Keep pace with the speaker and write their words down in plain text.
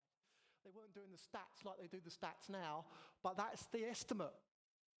weren't doing the stats like they do the stats now, but that's the estimate.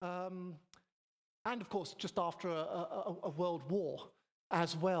 And of course, just after a world war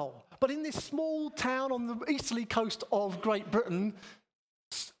as well. But in this small town on the easterly coast of Great Britain,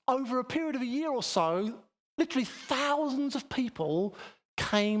 over a period of a year or so, literally thousands of people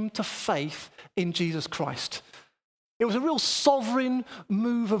came to faith in Jesus Christ. It was a real sovereign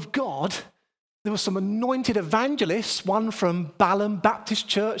move of God. There were some anointed evangelists, one from Balham Baptist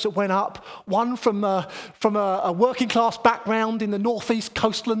Church that went up, one from a working class background in the northeast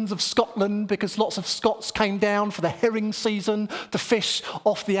coastlands of Scotland, because lots of Scots came down for the herring season to fish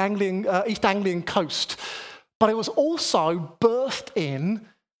off the East Anglian coast. But it was also birthed in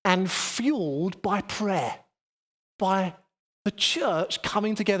and fueled by prayer, by the church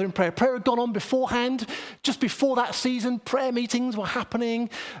coming together in prayer. Prayer had gone on beforehand. Just before that season, prayer meetings were happening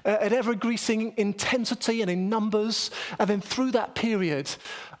at ever-increasing intensity and in numbers. And then through that period,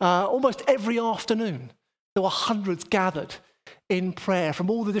 almost every afternoon, there were hundreds gathered in prayer from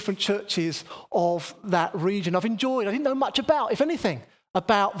all the different churches of that region. I didn't know much about, if anything,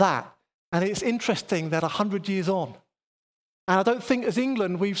 about that. And it's interesting that 100 years on, and I don't think as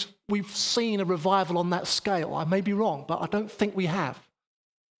England we've seen a revival on that scale. I may be wrong, but I don't think we have.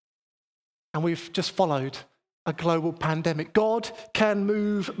 And we've just followed a global pandemic. God can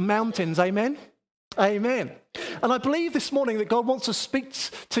move mountains, amen? Amen. And I believe this morning that God wants to speak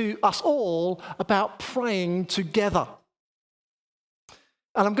to us all about praying together.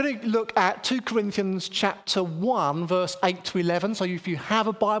 And I'm going to look at 2 Corinthians chapter 1, verse 8 to 11. So if you have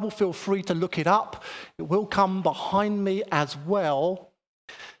a Bible, feel free to look it up. It will come behind me as well.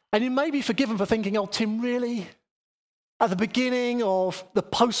 And you may be forgiven for thinking, oh, Tim, really? At the beginning of the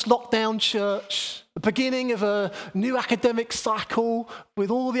post-lockdown church, the beginning of a new academic cycle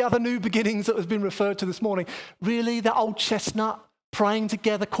with all the other new beginnings that has been referred to this morning, really, that old chestnut? Praying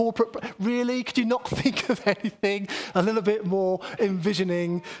together, corporate, really? Could you not think of anything a little bit more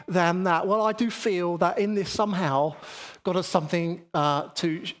envisioning than that? Well, I do feel that in this somehow God has something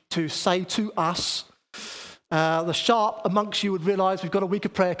to say to us. The sharp amongst you would realise we've got a week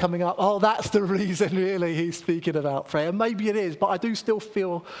of prayer coming up. Oh, that's the reason really he's speaking about prayer. Maybe it is, but I do still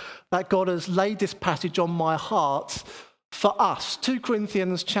feel that God has laid this passage on my heart for us. 2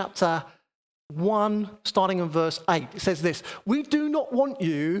 Corinthians chapter 1, starting in verse 8, it says this: "We do not want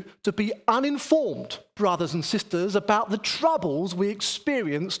you to be uninformed, brothers and sisters, about the troubles we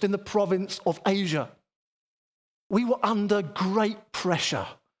experienced in the province of Asia. We were under great pressure,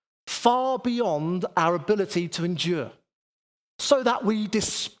 far beyond our ability to endure, so that we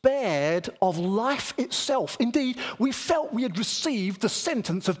despaired of life itself. Indeed, we felt we had received the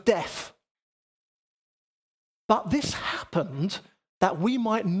sentence of death. But this happened that we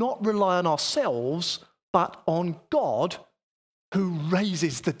might not rely on ourselves, but on God, who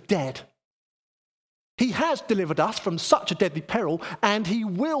raises the dead. He has delivered us from such a deadly peril, and he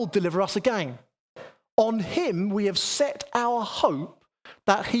will deliver us again. On him we have set our hope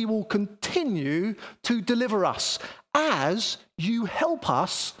that he will continue to deliver us, as you help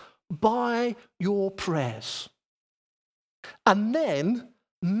us by your prayers. And then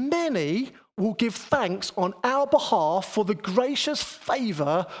many will give thanks on our behalf for the gracious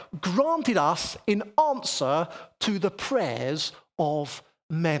favour granted us in answer to the prayers of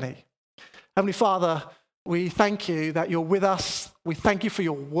many." Heavenly Father, we thank you that you're with us. We thank you for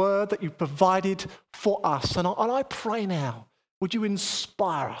your word that you've provided for us. And I pray now, would you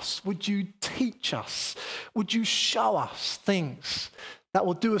inspire us? Would you teach us? Would you show us things that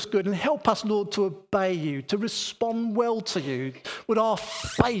will do us good, and help us, Lord, to obey you, to respond well to you. Would our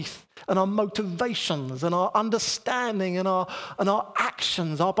faith and our motivations and our understanding and our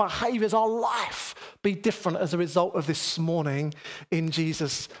actions, our behaviours, our life be different as a result of this morning, in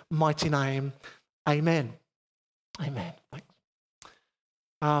Jesus' mighty name. Amen. Amen. Thanks.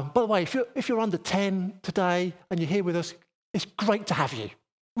 By the way, if you're under 10 today and you're here with us, it's great to have you.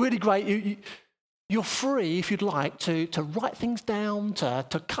 Really great. You're free, if you'd like, to write things down,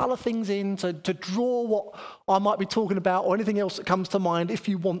 to colour things in, to draw what I might be talking about or anything else that comes to mind if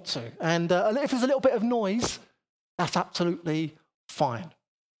you want to. And if there's a little bit of noise, that's absolutely fine.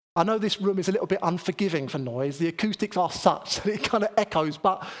 I know this room is a little bit unforgiving for noise. The acoustics are such that it kind of echoes,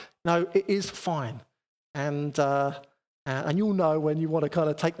 but no, it is fine. And you'll know when you want to kind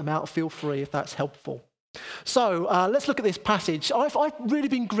of take them out, feel free if that's helpful. So let's look at this passage. I've really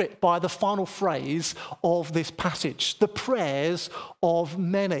been gripped by the final phrase of this passage, the prayers of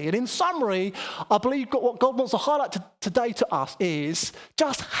many. And in summary, I believe what God wants to highlight today to us is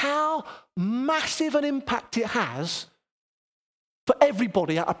just how massive an impact it has for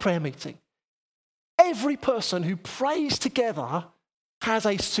everybody at a prayer meeting. Every person who prays together has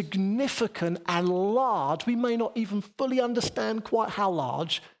a significant and large, we may not even fully understand quite how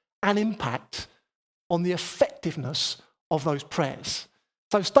large, an impact on the effectiveness of those prayers.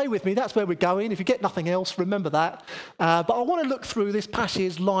 So stay with me, that's where we're going. If you get nothing else, remember that. But I want to look through this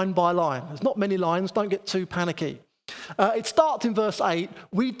passage line by line. There's not many lines, don't get too panicky. It starts in verse 8.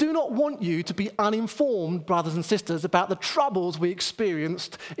 We do not want you to be uninformed, brothers and sisters, about the troubles we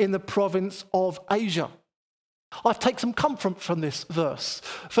experienced in the province of Asia. I take some comfort from this verse.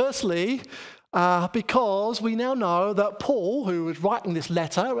 Firstly, because we now know that Paul, who was writing this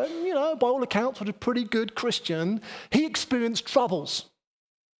letter, and by all accounts was a pretty good Christian, he experienced troubles.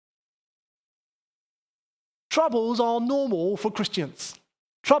 Troubles are normal for Christians.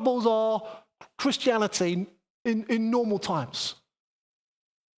 Troubles are Christianity in normal times.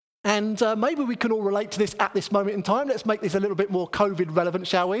 And maybe we can all relate to this at this moment in time. Let's make this a little bit more COVID relevant,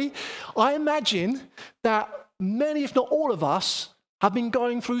 shall we? I imagine that many, if not all of us, have been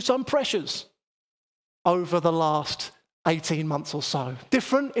going through some pressures over the last 18 months or so.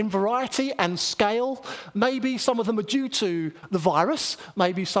 Different in variety and scale. Maybe some of them are due to the virus.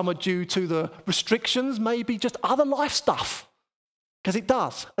 Maybe some are due to the restrictions. Maybe just other life stuff. Because it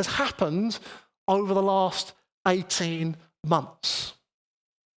has happened over the last 18 months.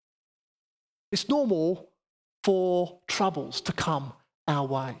 It's normal for troubles to come our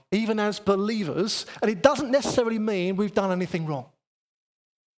way, even as believers, and it doesn't necessarily mean we've done anything wrong.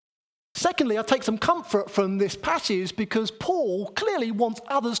 Secondly, I take some comfort from this passage because Paul clearly wants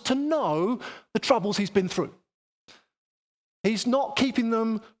others to know the troubles he's been through. He's not keeping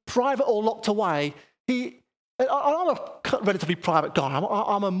them private or locked away. I'm a relatively private guy.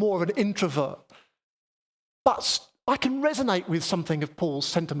 I'm more of an introvert. But I can resonate with something of Paul's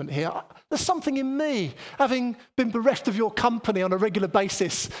sentiment here. There's something in me, having been bereft of your company on a regular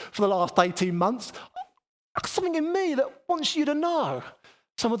basis for the last 18 months, something in me that wants you to know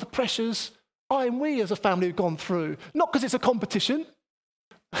some of the pressures I and we as a family have gone through. Not because it's a competition,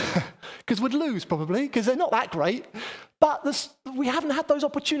 because we'd lose probably, because they're not that great. But we haven't had those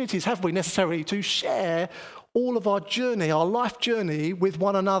opportunities, have we, necessarily, to share all of our journey, our life journey with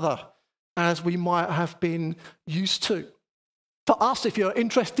one another, as we might have been used to. For us, if you're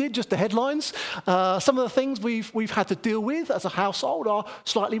interested, just the headlines, some of the things we've had to deal with as a household are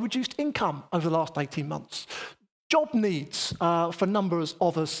slightly reduced income over the last 18 months. Job needs for numbers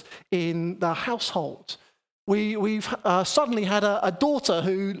of us in the household. We've suddenly had a daughter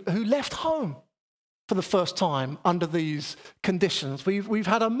who left home for the first time under these conditions. We've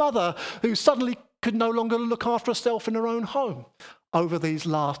had a mother who suddenly could no longer look after herself in her own home over these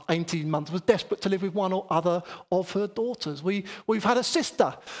last 18 months, was desperate to live with one or other of her daughters. We've had a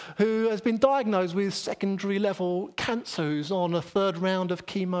sister who has been diagnosed with secondary level cancer, who's on a third round of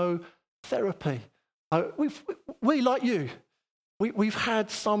chemotherapy. We, like you, we've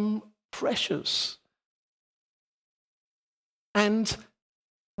had some pressures. And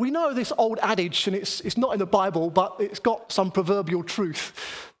we know this old adage, and it's not in the Bible, but it's got some proverbial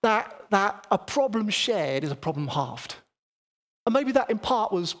truth, that a problem shared is a problem halved. And maybe that in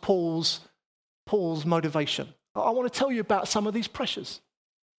part was Paul's motivation. I want to tell you about some of these pressures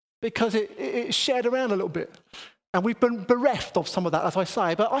because it's shared around a little bit. And we've been bereft of some of that, as I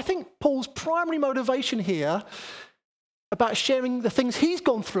say. But I think Paul's primary motivation here about sharing the things he's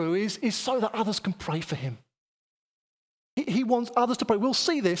gone through is so that others can pray for him. He wants others to pray. We'll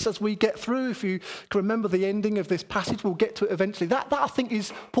see this as we get through. If you can remember the ending of this passage, we'll get to it eventually. That I think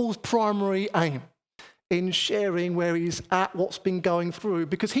is Paul's primary aim in sharing where he's at, what's been going through,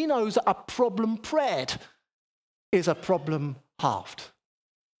 because he knows that a problem prayed is a problem halved,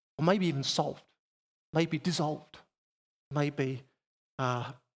 or maybe even solved, maybe dissolved, maybe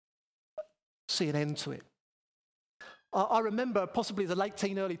see an end to it. I remember, possibly as a late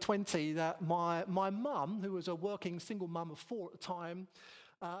teen, early 20, that my mum, who was a working single mum of 4 at the time,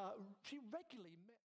 she regularly met